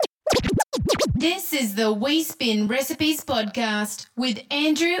This is the We Spin Recipes podcast with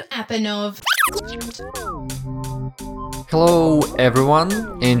Andrew Apanov. Hello everyone,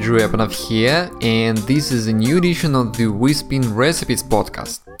 Andrew Apanov here, and this is a new edition of the We Spin Recipes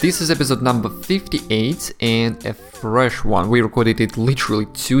podcast. This is episode number 58 and a fresh one. We recorded it literally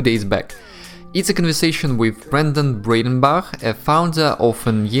 2 days back. It's a conversation with Brandon Breitenbach, a founder of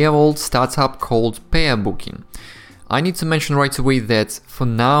an year-old startup called Pairbooking. I need to mention right away that for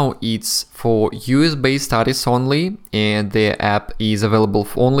now it's for US-based artists only, and their app is available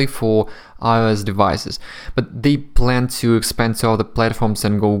only for iOS devices. But they plan to expand to other platforms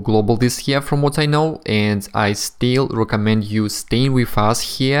and go global this year from what I know, and I still recommend you staying with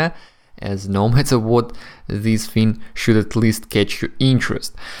us here, as no matter what, this thing should at least catch your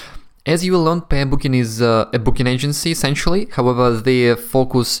interest. As you will learn, Pairbooking is a booking agency essentially. However, their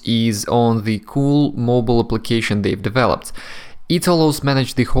focus is on the cool mobile application they've developed. It allows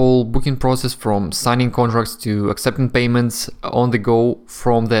manage the whole booking process from signing contracts to accepting payments on the go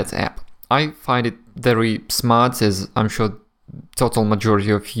from that app. I find it very smart, as I'm sure total majority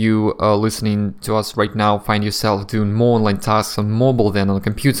of you listening to us right now find yourself doing more online tasks on mobile than on a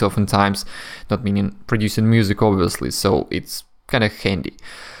computer oftentimes, not meaning producing music obviously, so it's kind of handy.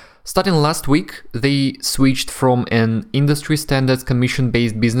 Starting last week, they switched from an industry standard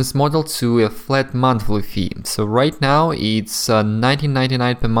commission-based business model to a flat monthly fee. So right now it's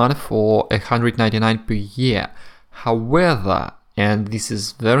 $19.99 per month or $199 per year. However, and this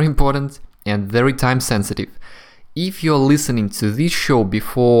is very important and very time sensitive, if you're listening to this show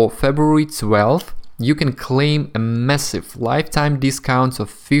before February 12th, you can claim a massive lifetime discount of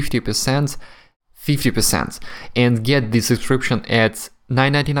 50%, and get the subscription at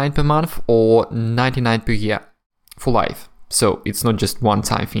 $9.99 per month or $99 per year for life. So it's not just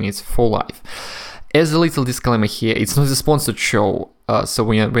one-time thing, it's for life. As a little disclaimer here, it's not a sponsored show, so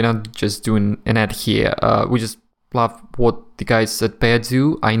we're not just doing an ad here. We just love what the guys at Pair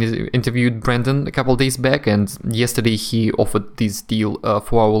do. I interviewed Brandon a couple days back, and yesterday he offered this deal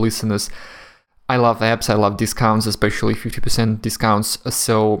for our listeners. I love apps, I love discounts, especially 50% discounts.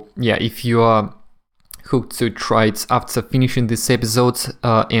 So yeah, if you are hooked to try it after finishing this episode,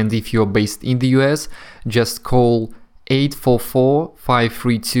 and if you're based in the US, just call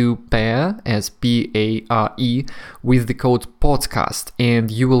 844-532-PAIR as PARE with the code podcast,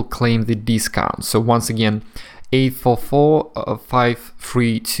 and you will claim the discount. So once again,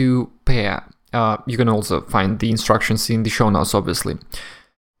 844-532-PAIR. You can also find the instructions in the show notes, obviously.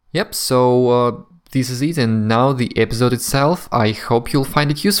 Yep, so this is it, and now the episode itself. I hope you'll find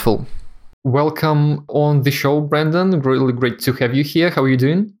it useful. Welcome on the show, Brandon. Really great to have you here. How are you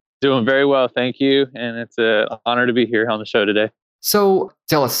doing? Doing very well, thank you. And it's an honor to be here on the show today. So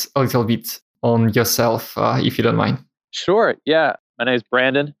tell us a little bit on yourself, if you don't mind. Sure, yeah. My name is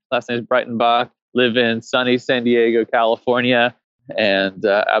Brandon. Last name is Breitenbach. Live in sunny San Diego, California. And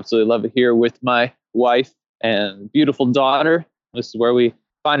absolutely love it here with my wife and beautiful daughter. This is where we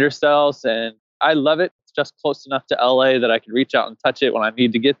find ourselves. And I love it. It's just close enough to LA that I can reach out and touch it when I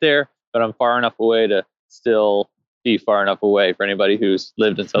need to get there. But I'm far enough away to still be far enough away for anybody who's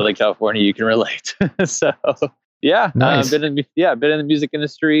lived in Southern California. You can relate. So, yeah, nice. Been in the music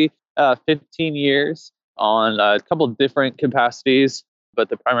industry 15 years on a couple of different capacities, but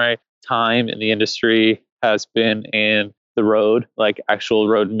the primary time in the industry has been in the road, like actual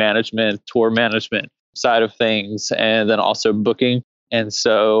road management, tour management side of things, and then also booking. And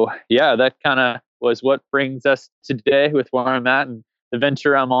so, yeah, that kind of was what brings us today with where I'm at and the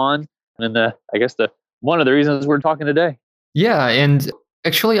venture I'm on. And one of the reasons we're talking today. Yeah, and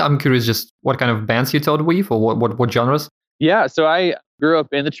actually, I'm curious just what kind of bands you toured with, or what genres? Yeah, so I grew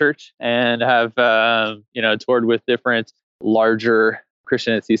up in the church and have toured with different larger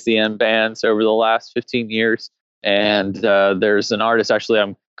Christian and CCM bands over the last 15 years. And there's an artist actually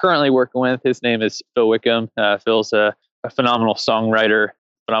I'm currently working with. His name is Phil Wickham. Phil's a phenomenal songwriter,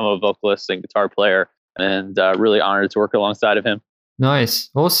 phenomenal vocalist and guitar player, and really honored to work alongside of him. Nice.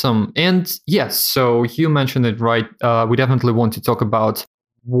 Awesome. And yes, so you mentioned it right. We definitely want to talk about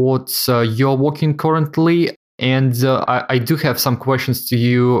what you're working currently. And I do have some questions to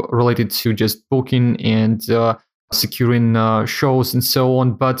you related to just booking and securing shows and so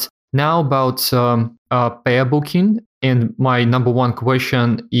on. But now about Pairbooking. And my number one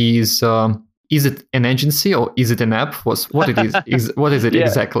question is it an agency or is it an app? What it is? What is it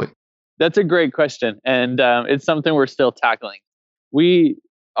exactly? That's a great question. And it's something we're still tackling. We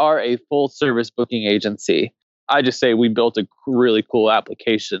are a full service booking agency. I just say we built a really cool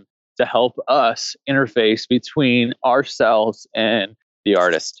application to help us interface between ourselves and the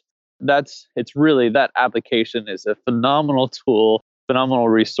artist. That application is a phenomenal tool, phenomenal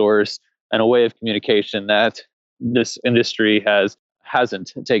resource and a way of communication that this industry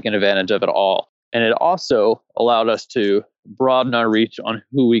hasn't taken advantage of at all. And it also allowed us to broaden our reach on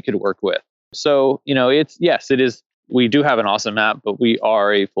who we could work with. So, it is. We do have an awesome app, but we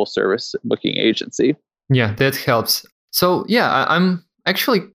are a full service booking agency. Yeah, that helps. So yeah, I'm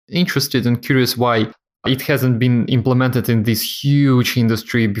actually interested and curious why it hasn't been implemented in this huge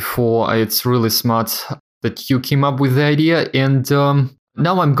industry before. It's really smart that you came up with the idea. And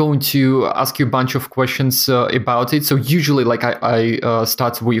now I'm going to ask you a bunch of questions about it. So usually I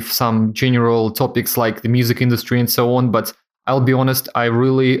start with some general topics like the music industry and so on. But I'll be honest, I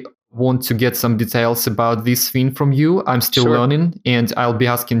really want to get some details about this thing from you. I'm still learning, and I'll be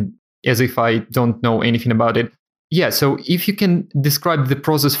asking as if I don't know anything about it. Yeah, so if you can describe the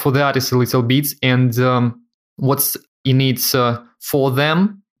process for the artist a little bit and what's in it for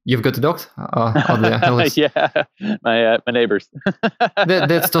them. You've got a dog out there, Alice? Yeah, my neighbors.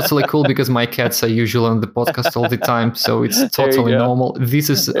 That's totally cool because my cats are usually on the podcast all the time, so it's totally normal. This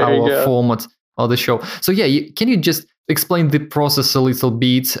is our format of the show. So yeah, can you just explain the process a little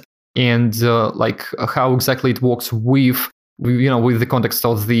bit and how exactly it works with the context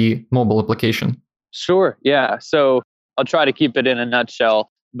of the mobile application? Sure. Yeah. So I'll try to keep it in a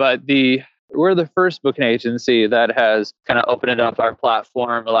nutshell, but we're the first booking agency that has kind of opened up our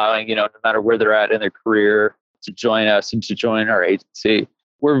platform, allowing, no matter where they're at in their career, to join us and to join our agency.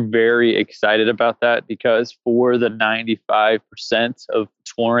 We're very excited about that because for the 95% of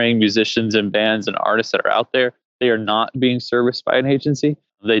touring musicians and bands and artists that are out there, they are not being serviced by an agency.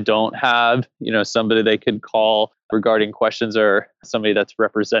 They don't have, somebody they could call regarding questions or somebody that's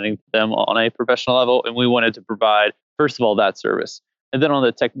representing them on a professional level. And we wanted to provide, first of all, that service. And then on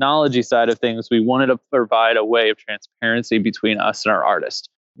the technology side of things, we wanted to provide a way of transparency between us and our artist.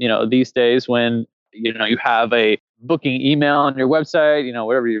 These days when, you have a booking email on your website,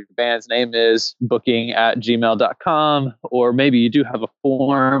 whatever your band's name is, booking@gmail.com, or maybe you do have a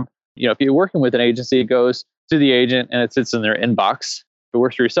form. If you're working with an agency, it goes to the agent and it sits in their inbox. If it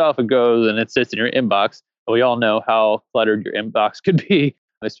works for yourself, it goes and it sits in your inbox. But we all know how cluttered your inbox could be,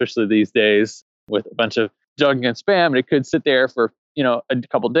 especially these days with a bunch of junk and spam. It could sit there for a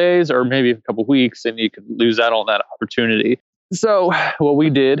couple of days or maybe a couple of weeks, and you could lose out on that opportunity. So what we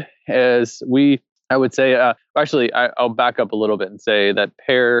did is I would say, I'll back up a little bit and say that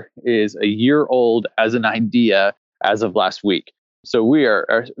Pair is a year old as an idea as of last week. So we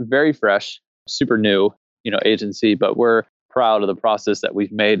are very fresh, super new, agency, but we're proud of the process that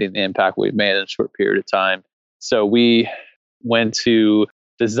we've made and the impact we've made in a short period of time. So we went to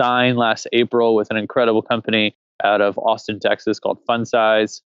design last April with an incredible company out of Austin, Texas called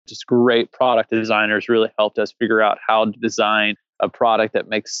FunSize. Just great product designers really helped us figure out how to design a product that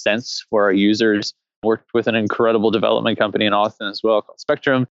makes sense for our users. Worked with an incredible development company in Austin as well called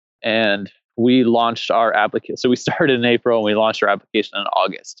Spectrum. And we launched our application. So we started in April and we launched our application in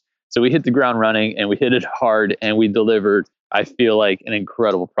August. So we hit the ground running and we hit it hard and we delivered, I feel like, an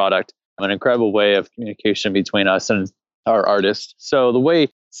incredible product, an incredible way of communication between us and our artists. So the way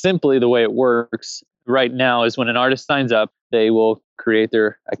it works right now is when an artist signs up, they will create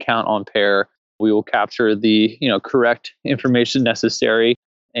their account on Pair. We will capture the, correct information necessary,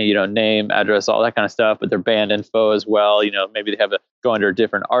 and, name, address, all that kind of stuff, but their band info as well. Maybe they go under a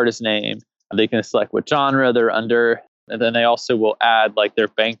different artist name. They can select what genre they're under. And then they also will add their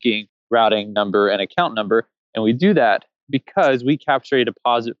banking routing number and account number. And we do that because we capture a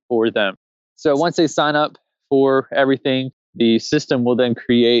deposit for them. So once they sign up for everything, the system will then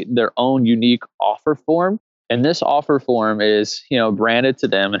create their own unique offer form. And this offer form is, branded to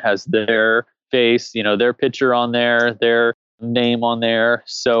them. It has their face, their picture on there, their name on there.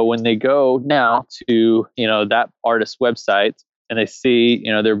 So when they go now to, that artist's website and they see,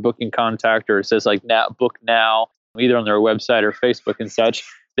 their booking contact, or it says now, book now, either on their website or Facebook and such,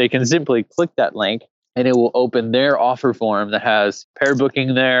 they can simply click that link and it will open their offer form that has Pair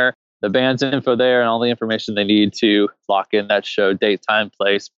booking there, the band's info there, and all the information they need to lock in that show, date, time,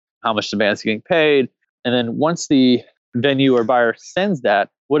 place, how much the band's getting paid. And then once the venue or buyer sends that,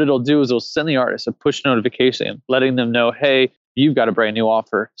 what it'll do is it'll send the artist a push notification letting them know, hey, you've got a brand new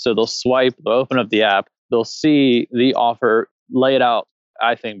offer. So they'll swipe, they'll open up the app, they'll see the offer, lay it out,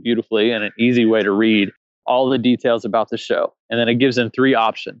 I think, beautifully and an easy way to read all the details about the show. And then it gives them three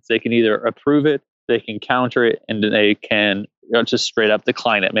options. They can either approve it, they can counter it, and they can just straight up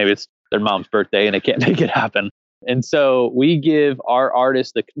decline it. Maybe it's their mom's birthday and they can't make it happen. And so we give our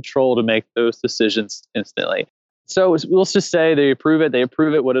artists the control to make those decisions instantly. So let's just say they approve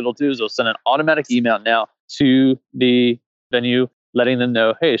it. What it'll do is it'll send an automatic email now to the venue letting them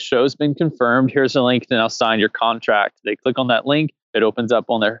know, hey, show's been confirmed. Here's a link to now sign your contract. They click on that link. It opens up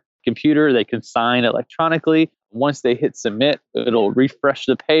on their computer. They can sign electronically. Once they hit submit, it'll refresh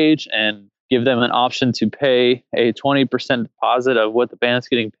the page and give them an option to pay a 20% deposit of what the band's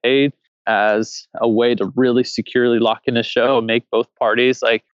getting paid as a way to really securely lock in a show and make both parties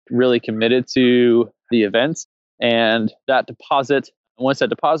like really committed to the events. And that deposit, once that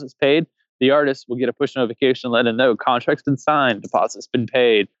deposit's paid, the artist will get a push notification letting them know contract's been signed, deposit's been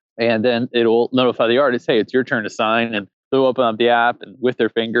paid. And then it'll notify the artist, hey, it's your turn to sign. And they'll open up the app and with their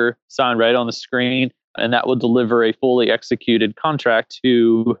finger sign right on the screen. And that will deliver a fully executed contract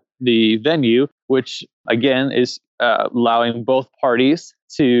to the venue, which again is allowing both parties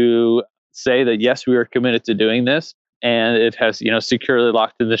to say that, yes, we are committed to doing this. And it has, securely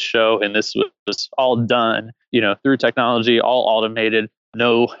locked in the show. And this was all done, through technology, all automated.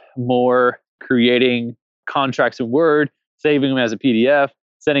 No more creating contracts in Word, saving them as a PDF,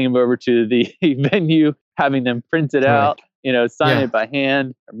 sending them over to the venue, having them print it out, sign it by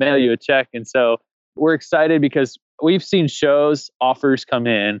hand, or mail you a check. And so we're excited because we've seen shows, offers come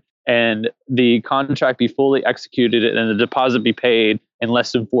in, and the contract be fully executed and the deposit be paid in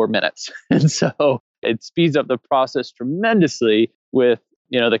less than 4 minutes. And so it speeds up the process tremendously with,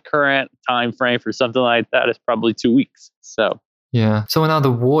 the current time frame for something like that is probably 2 weeks. So yeah. So in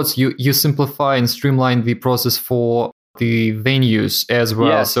other words, you simplify and streamline the process for the venues as well.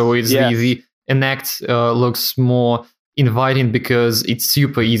 Yes. So it's the Enact looks more inviting because it's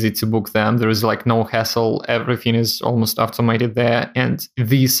super easy to book them. There is like no hassle. Everything is almost automated there. And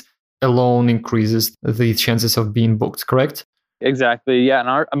this alone increases the chances of being booked, correct? Exactly.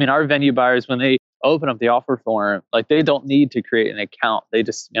 Yeah. And our venue buyers, when they open up the offer form, like they don't need to create an account. They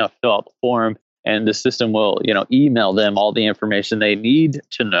just, fill out the form and the system will, email them all the information they need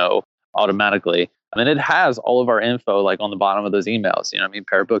to know automatically. I mean, it has all of our info like on the bottom of those emails.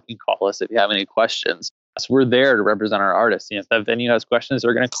 Pair booking, call us if you have any questions. So we're there to represent our artists. If that venue has questions,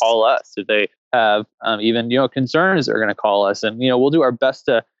 they're going to call us. If they have even concerns, they're going to call us, and we'll do our best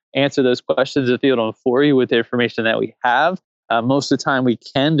to answer those questions and field them for you with the information that we have. Most of the time, we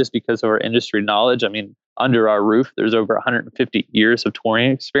can just because of our industry knowledge. I mean, under our roof, there's over 150 years of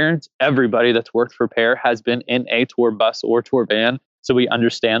touring experience. Everybody that's worked for Pair has been in a tour bus or tour van, so we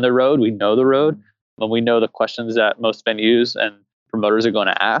understand the road. We know the road, and we know the questions that most venues and promoters are going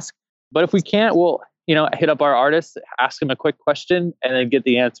to ask. But if we can't, we'll hit up our artists, ask them a quick question, and then get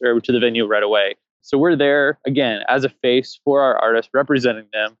the answer over to the venue right away. So we're there, again, as a face for our artists, representing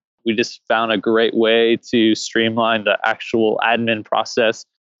them. We just found a great way to streamline the actual admin process.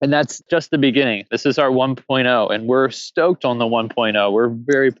 And that's just the beginning. This is our 1.0, and we're stoked on the 1.0. We're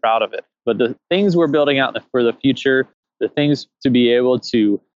very proud of it. But the things we're building out for the future, the things to be able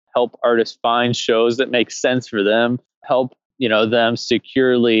to help artists find shows that make sense for them, help them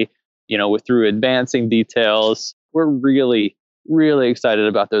securely, through advancing details. We're really, really excited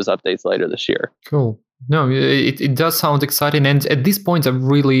about those updates later this year. Cool. No, it does sound exciting. And at this point, I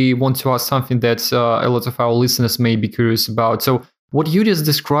really want to ask something that a lot of our listeners may be curious about. So what you just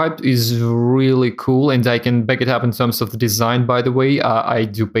described is really cool, and I can back it up in terms of the design, by the way. I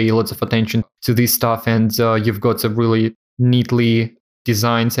do pay lots of attention to this stuff, and you've got a really neatly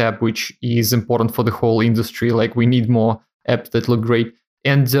designed app, which is important for the whole industry. Like, we need more apps that look great.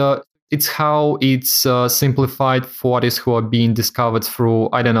 And it's how it's simplified for artists who are being discovered through,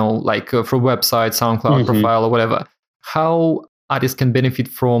 I don't know, like through website, SoundCloud profile or whatever. How artists can benefit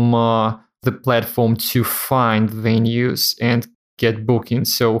from the platform to find venues and get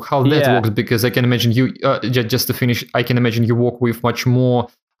bookings. So how that works, because I can imagine you, just to finish, I can imagine you work with much more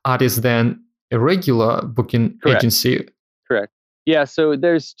artists than a regular booking agency. Correct. Yeah, so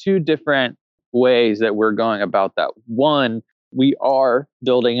there's two different ways that we're going about that. One, we are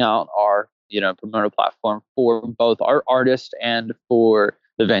building out our, promoter platform for both our artists and for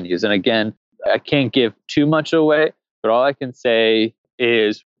the venues. And again, I can't give too much away, but all I can say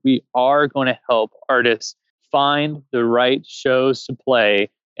is we are going to help artists find the right shows to play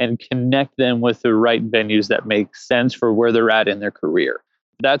and connect them with the right venues that make sense for where they're at in their career.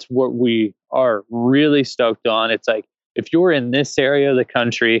 That's what we are really stoked on. It's like, if you're in this area of the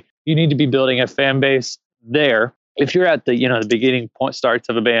country, you need to be building a fan base there. If you're at the, the beginning point starts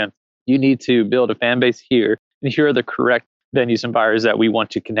of a band, you need to build a fan base here. And here are the correct venues and buyers that we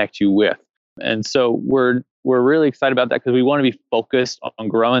want to connect you with. And so we're really excited about that because we want to be focused on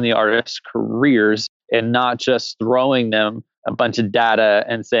growing the artists' careers and not just throwing them a bunch of data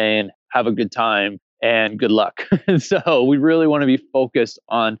and saying, have a good time and good luck. So we really want to be focused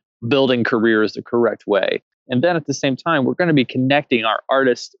on building careers the correct way. And then at the same time, we're going to be connecting our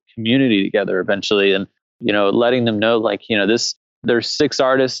artist community together eventually and, letting them know, like, there's 6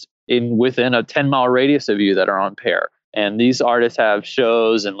 artists within a 10-mile radius of you that are on Pair. And these artists have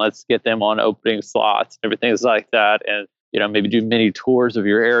shows, and let's get them on opening slots, everything like that. And, maybe do mini tours of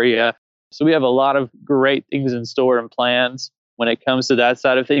your area. So we have a lot of great things in store and plans when it comes to that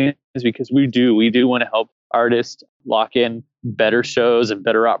side of things, because we do want to help artists lock in better shows and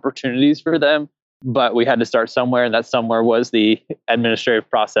better opportunities for them. But we had to start somewhere, and that somewhere was the administrative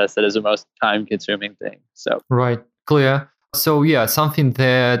process that is the most time-consuming thing. So right, clear. So yeah, something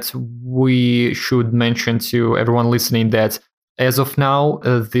that we should mention to everyone listening, that as of now,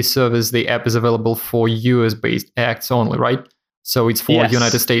 the app is available for US-based acts only, right? So it's for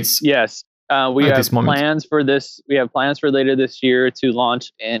United States. Yes, we have plans for this. We have plans for later this year to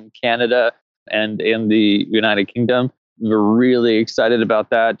launch in Canada and in the United Kingdom. We're really excited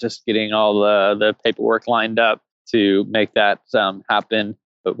about that. Just getting all the paperwork lined up to make that happen.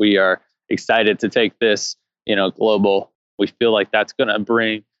 But we are excited to take this, global. We feel like that's going to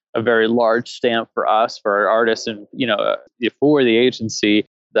bring a very large stamp for us, for our artists, and for the agency,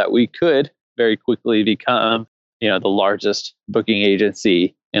 that we could very quickly become, the largest booking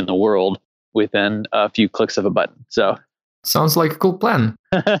agency in the world within a few clicks of a button. So sounds like a cool plan.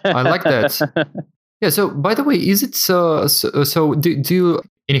 I like that. Yeah. So, by the way, is it so do you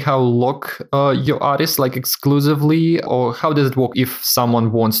anyhow lock your artists like exclusively, or how does it work if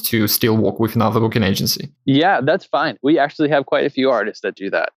someone wants to still work with another booking agency? Yeah, that's fine. We actually have quite a few artists that do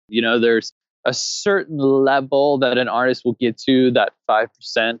that. There's a certain level that an artist will get to, that 5%,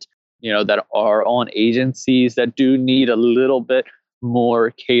 that are on agencies that do need a little bit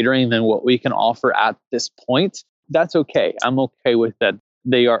more catering than what we can offer at this point. That's okay. I'm okay with that.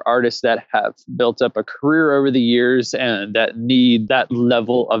 They are artists that have built up a career over the years and that need that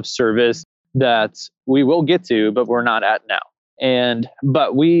level of service that we will get to, but we're not at now.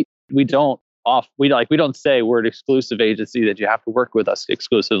 But we don't say we're an exclusive agency that you have to work with us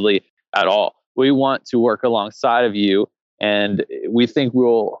exclusively at all. We want to work alongside of you, and we think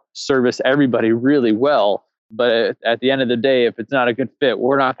we'll service everybody really well. But at the end of the day, if it's not a good fit,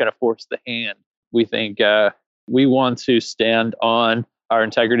 we're not going to force the hand. We think we want to stand on our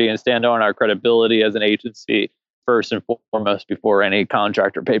integrity and stand on our credibility as an agency first and foremost before any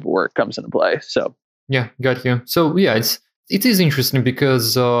contract or paperwork comes into play. So yeah, got you. So yeah, it is interesting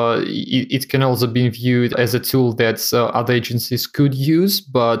because it can also be viewed as a tool that other agencies could use,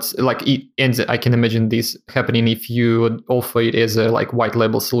 but and I can imagine this happening if you offer it as a white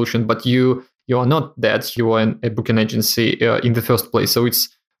label solution, but you are not that. You are a booking agency in the first place. So it's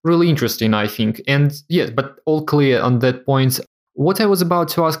really interesting, I think. And yes, but all clear on that point. What I was about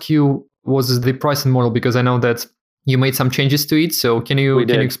to ask you was the pricing model, because I know that you made some changes to it. So can you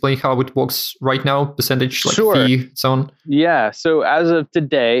explain how it works right now? Percentage, sure. Fee, so on? Yeah. So as of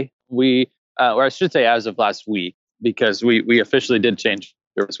today, or I should say as of last week, because we officially did change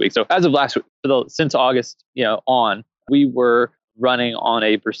this week. So as of last week, since August, on, we were running on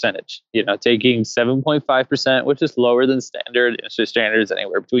a percentage, taking 7.5%, which is lower than standard. Industry standard is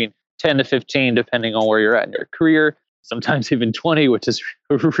anywhere between 10 to 15, depending on where you're at in your career. Sometimes even 20, which is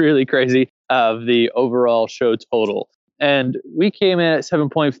really crazy, of the overall show total. And we came in at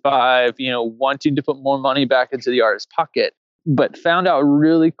 7.5, wanting to put more money back into the artist's pocket, but found out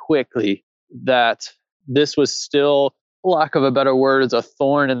really quickly that this was still, lack of a better word, is a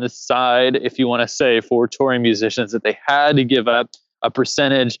thorn in the side, if you want to say, for touring musicians, that they had to give up a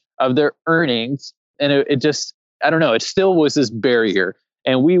percentage of their earnings. And it just, I don't know, it still was this barrier.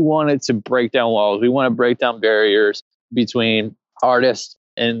 And we wanted to break down walls. We want to break down barriers between artists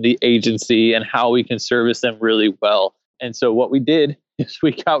and the agency and how we can service them really well. And so what we did is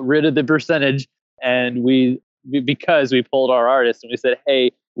we got rid of the percentage, and because we pulled our artists and we said,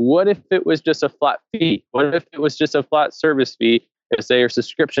 hey, what if it was just a flat fee? What if it was just a flat service fee, say, or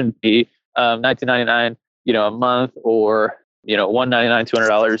subscription fee, $19.99, a month, or, $199,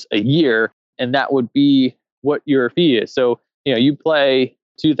 $200 a year, and that would be what your fee is. So, you play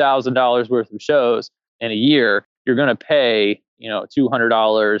 $2,000 worth of shows in a year, you're going to pay,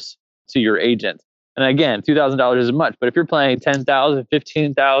 $200 to your agent. And again, $2,000 isn't much, but if you're playing $10,000,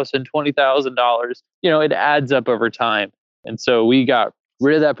 $15,000, $20,000, it adds up over time. And so we got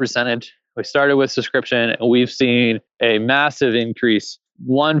rid of that percentage. We started with subscription, and we've seen a massive increase.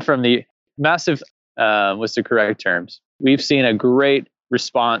 What's the correct terms? We've seen a great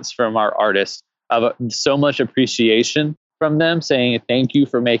response from our artists of so much appreciation from them, saying, thank you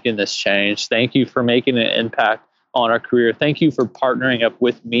for making this change. Thank you for making an impact on our career. Thank you for partnering up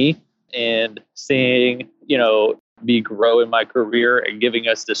with me and seeing, me grow in my career and giving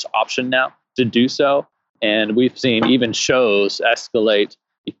us this option now to do so. And we've seen even shows escalate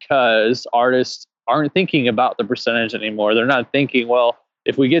because artists aren't thinking about the percentage anymore. They're not thinking, well,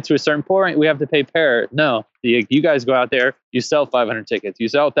 if we get to a certain point, we have to pay pair. No, you guys go out there, you sell 500 tickets, you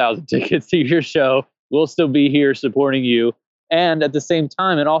sell 1,000 tickets to your show. We'll still be here supporting you. And at the same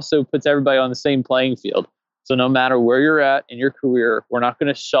time, it also puts everybody on the same playing field. So no matter where you're at in your career, we're not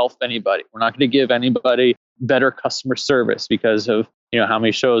going to shelf anybody. We're not going to give anybody better customer service because of how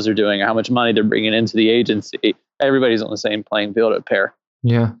many shows they're doing or how much money they're bringing into the agency. Everybody's on the same playing field at Pair.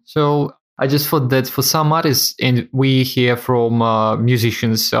 Yeah. So I just thought that for some artists, and we hear from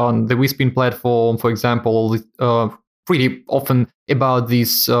musicians on the WeSpin platform, for example, pretty often about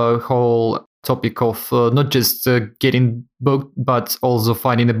this whole topic of not just getting booked, but also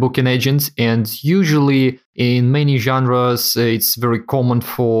finding a booking agent. And usually in many genres, it's very common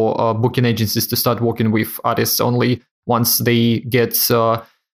for booking agencies to start working with artists only once they get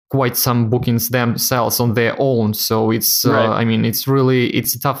quite some bookings themselves on their own. So it's, Right.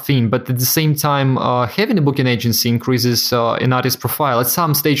 it's a tough thing. But at the same time, having a booking agency increases an artist profile. At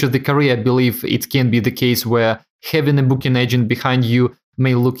some stage of the career, I believe it can be the case where having a booking agent behind you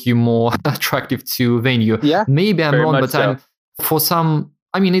may look you more attractive to venue. Yeah, Maybe I'm very wrong, much but so. for some,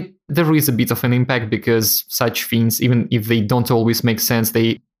 there is a bit of an impact because such things, even if they don't always make sense,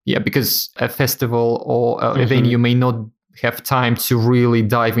 because a festival or a venue may not have time to really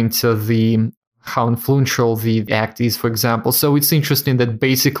dive into how influential the act is, for example. So it's interesting that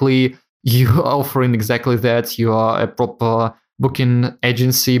basically you are offering exactly that. You are a proper booking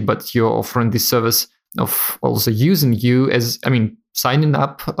agency, but you're offering the service of also using you as, signing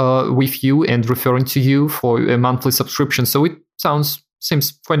up with you and referring to you for a monthly subscription. So it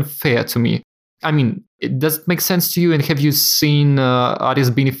seems quite fair to me. Does it make sense to you? And have you seen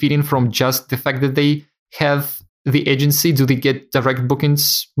artists benefiting from just the fact that they have the agency? Do they get direct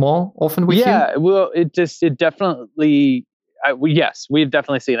bookings more often with you? Yeah, well, it definitely, yes, we've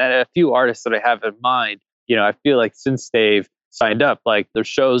definitely seen a few artists that I have in mind. I feel like since they've signed up, like their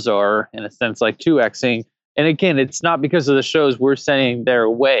shows are in a sense like 2xing. And again, it's not because of the shows we're sending their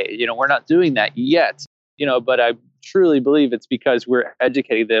way. We're not doing that yet. But I truly believe it's because we're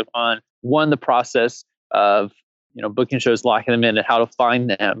educating them on the process of booking shows, locking them in, and how to find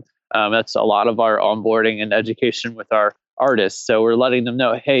them. That's a lot of our onboarding and education with our artists. So we're letting them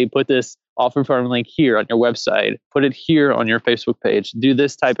know, hey, put this offer form link here on your website, put it here on your Facebook page, do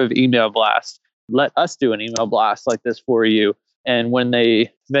this type of email blast. Let us do an email blast like this for you. And when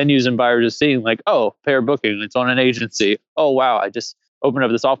venues and buyers are seeing like, oh, Pair booking, it's on an agency. Oh, wow, I just opened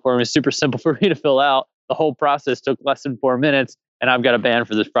up this offer form. It's super simple for me to fill out. The whole process took less than 4 minutes, and I've got a band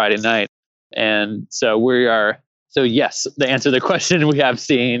for this Friday night. And so yes, to answer the question, we have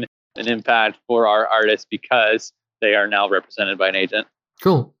seen an impact for our artists because they are now represented by an agent.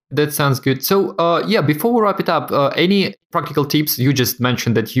 Cool. That sounds good. So, before we wrap it up, any practical tips? You just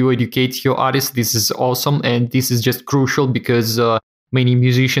mentioned that you educate your artists. This is awesome. And this is just crucial because many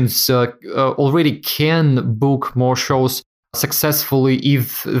musicians already can book more shows successfully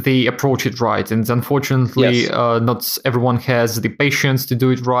if they approach it right. And unfortunately, Yes. Not everyone has the patience to do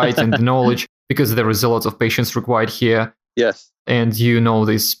it right and the knowledge, because there is a lot of patience required here. Yes. And you know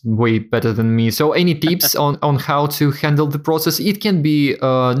this way better than me. So any tips on how to handle the process? It can be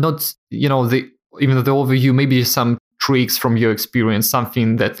not, even the overview, maybe some tricks from your experience,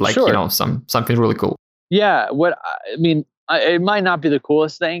 something that Sure. something really cool. Yeah. It might not be the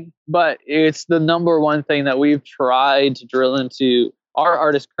coolest thing, but it's the number one thing that we've tried to drill into our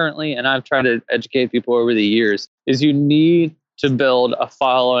artists currently, and I've tried to educate people over the years, is you need to build a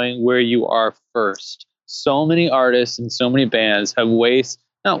following where you are first. So many artists and so many bands have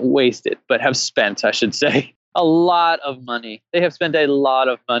have spent, I should say, a lot of money. They have spent a lot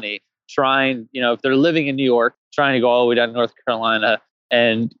of money trying, if they're living in New York, trying to go all the way down to North Carolina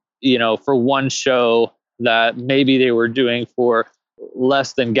and, for one show that maybe they were doing for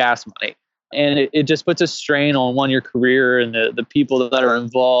less than gas money. And it just puts a strain on your career and the people that are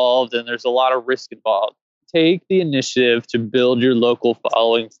involved. And there's a lot of risk involved. Take the initiative to build your local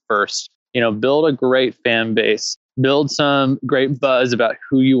following first. Build a great fan base, build some great buzz about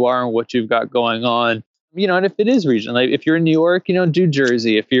who you are and what you've got going on. And if it is regional, like if you're in New York, do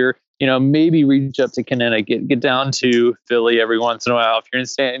Jersey. If you're, maybe reach up to Connecticut, get down to Philly every once in a while. If you're in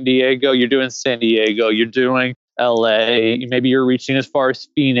San Diego, you're doing San Diego, you're doing LA, maybe you're reaching as far as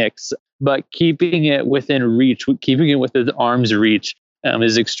Phoenix, but keeping it within reach, keeping it within arm's reach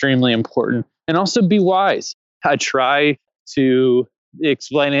is extremely important. And also be wise. I try to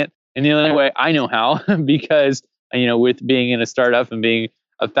explain it in the only way I know how, because, with being in a startup and being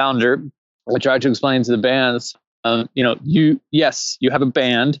a founder, I try to explain to the bands, you have a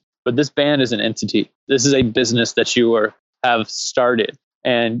band, but this band is an entity. This is a business that you have started.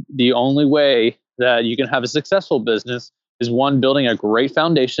 And the only way that you can have a successful business is one, building a great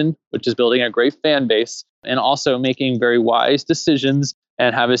foundation, which is building a great fan base, and also making very wise decisions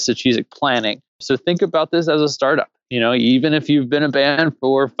and have a strategic planning. So think about this as a startup. Even if you've been a band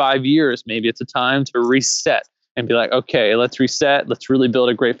for 5 years, maybe it's a time to reset and be like, okay, let's reset. Let's really build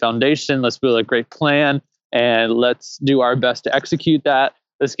a great foundation. Let's build a great plan, and let's do our best to execute that.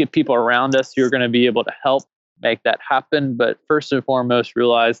 Let's get people around us who are going to be able to help make that happen. But first and foremost,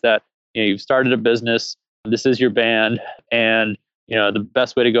 realize that you've started a business. This is your band, and the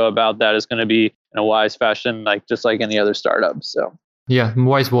best way to go about that is going to be in a wise fashion, just like any other startup. So yeah,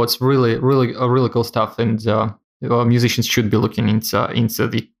 wise words, really cool stuff, and musicians should be looking into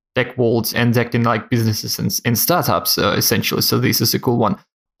the tech worlds and acting like businesses and startups essentially. So this is a cool one.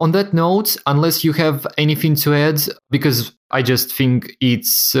 On that note, unless you have anything to add, because I just think it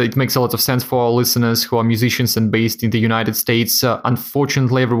makes a lot of sense for our listeners who are musicians and based in the United States.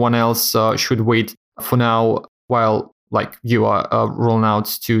 Unfortunately, everyone else should wait for now while you are rolling out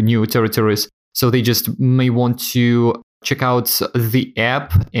to new territories. So they just may want to check out the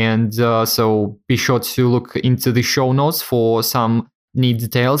app, and so be sure to look into the show notes for some neat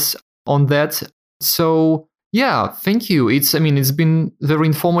details on that. So yeah, thank you. It's been very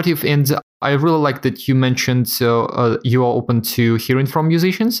informative, and I really like that you mentioned you are open to hearing from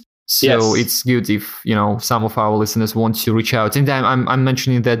musicians. So yes. It's good if some of our listeners want to reach out. And I'm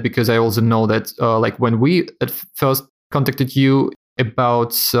mentioning that because I also know that when we at first contacted you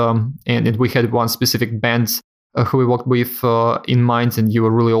about and we had one specific band who we worked with in mind, and you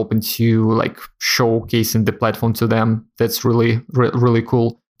were really open to showcasing the platform to them. That's really really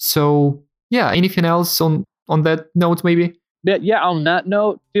cool. So yeah, anything else on that note maybe? Yeah, on that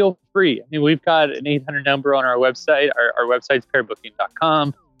note, feel free. We've got an 800 number on our website. Our website's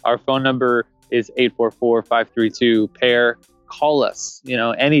pairbooking.com. Our phone number is 844-532-PAIR. Call us,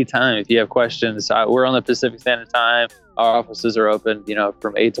 anytime if you have questions. We're on the Pacific Standard Time. Our offices are open,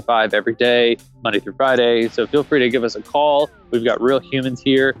 from 8 to 5 every day, Monday through Friday. So feel free to give us a call. We've got real humans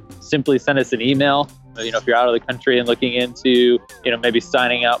here. Simply send us an email. If you're out of the country and looking into, maybe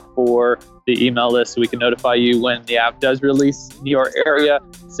signing up for the email list so we can notify you when the app does release in your area,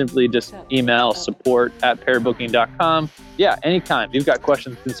 simply just email support@pairbooking.com. Yeah, anytime. If you've got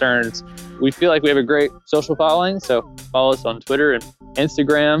questions, concerns. We feel like we have a great social following, so follow us on Twitter and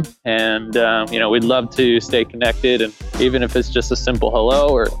Instagram, and we'd love to stay connected. And even if it's just a simple hello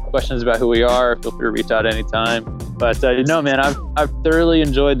or questions about who we are, feel free to reach out anytime. But man, I've thoroughly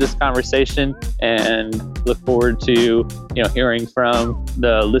enjoyed this conversation and look forward to hearing from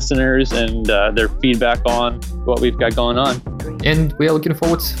the listeners and their feedback on what we've got going on. And we are looking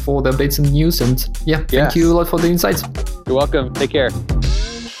forward for the updates and news. And thank you a lot for the insights. You're welcome. Take care.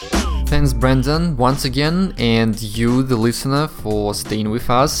 Thanks, Brandon, once again, and you, the listener, for staying with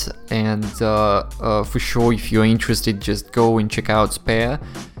us. And for sure, if you're interested, just go and check out PAIR.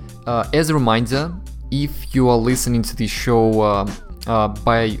 As a reminder, if you are listening to this show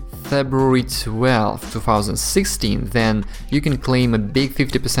by February 12, 2016, then you can claim a big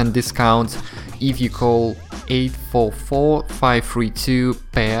 50% discount if you call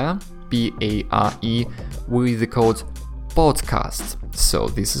 844-532-PAIR, PARE, with the code podcast. So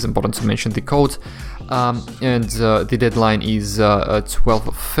this is important to mention the code, and the deadline is 12th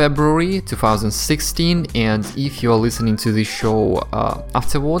of February 2016. And if you are listening to this show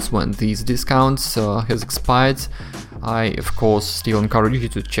afterwards, when this discount has expired, I of course still encourage you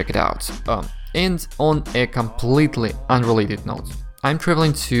to check it out. And on a completely unrelated note, I'm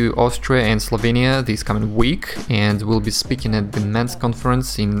traveling to Austria and Slovenia this coming week, and will be speaking at the Men's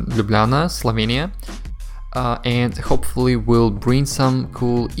Conference in Ljubljana, Slovenia. And hopefully we'll bring some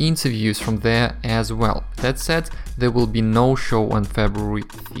cool interviews from there as well. That said, there will be no show on February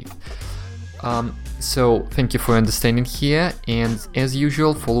 5th. So thank you for understanding here, and as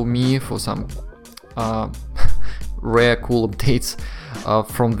usual, follow me for some rare cool updates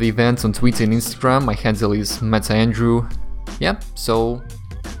from the event on Twitter and Instagram. My handle is MetaAndrew. So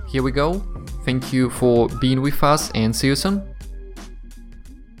here we go. Thank you for being with us, and see you soon.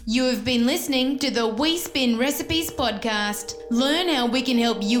 You have been listening to the We Spin Recipes podcast. Learn how we can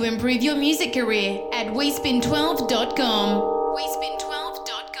help you improve your music career at wespin12.com.